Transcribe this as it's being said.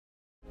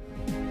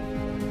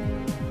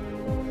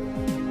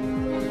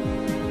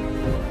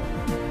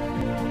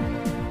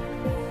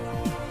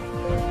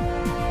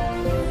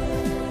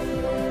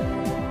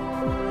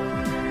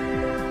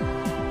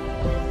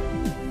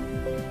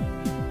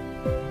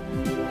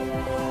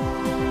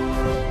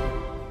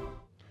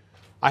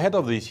Ahead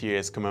of this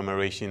year's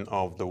commemoration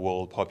of the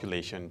World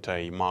Population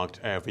Day, marked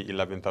every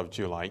 11th of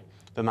July,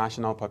 the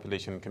National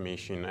Population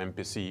Commission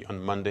 (NPC) on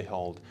Monday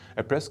held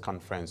a press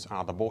conference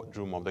at the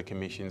boardroom of the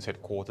Commission's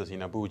headquarters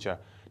in Abuja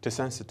to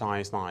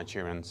sensitize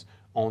Nigerians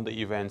on the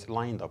events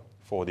lined up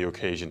for the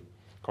occasion.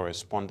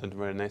 Correspondent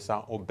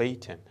Vanessa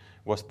Obeitin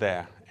was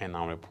there and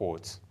now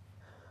reports.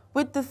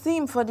 With the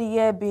theme for the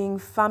year being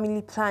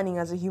Family Planning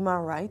as a Human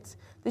Right,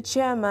 the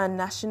chairman,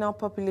 National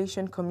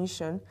Population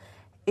Commission,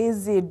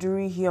 Eze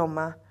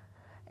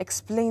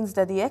explains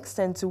that the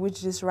extent to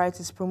which this right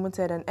is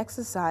promoted and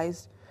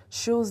exercised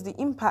shows the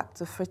impact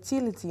of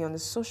fertility on the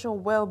social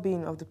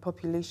well-being of the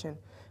population,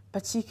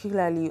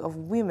 particularly of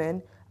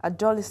women,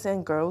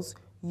 adolescent girls,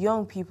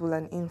 young people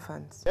and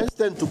infants. The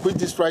extent to which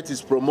this right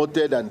is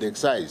promoted and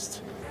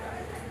exercised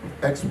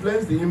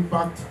explains the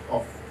impact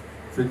of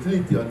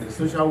fertility on the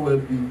social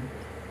well-being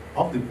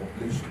of the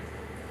population,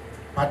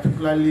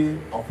 particularly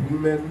of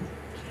women,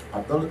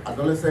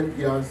 adolescent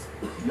girls,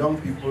 young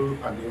people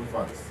and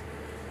infants.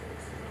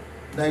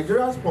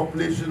 Nigeria's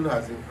population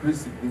has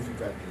increased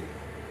significantly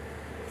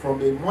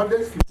from a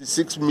modest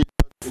 56 million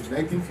in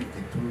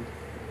 1952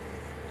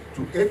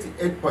 to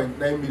 88.9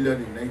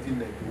 million in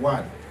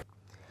 1991.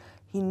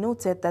 He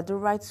noted that the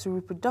rights to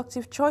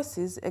reproductive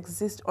choices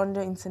exist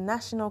under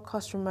international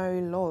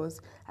customary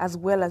laws as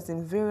well as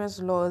in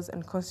various laws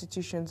and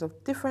constitutions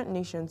of different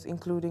nations,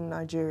 including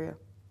Nigeria.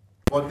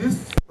 For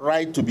this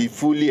right to be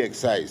fully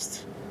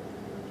exercised,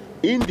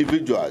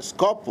 individuals,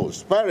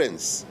 couples,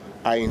 parents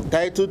are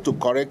entitled to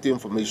correct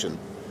information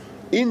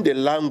in the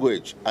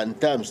language and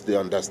terms they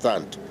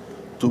understand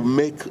to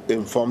make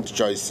informed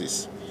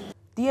choices.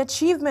 The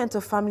achievement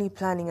of family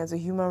planning as a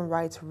human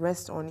right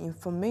rests on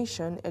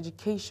information,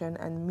 education,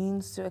 and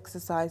means to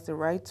exercise the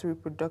right to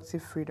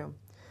reproductive freedom.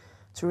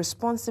 To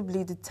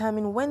responsibly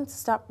determine when to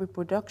start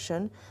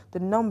reproduction, the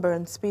number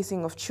and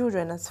spacing of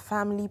children as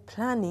family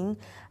planning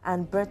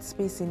and birth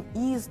spacing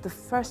is the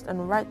first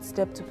and right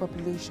step to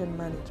population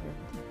management.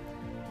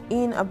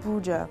 In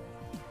Abuja,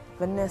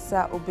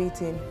 Vanessa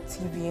Obeitin,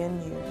 TVN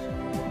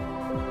News.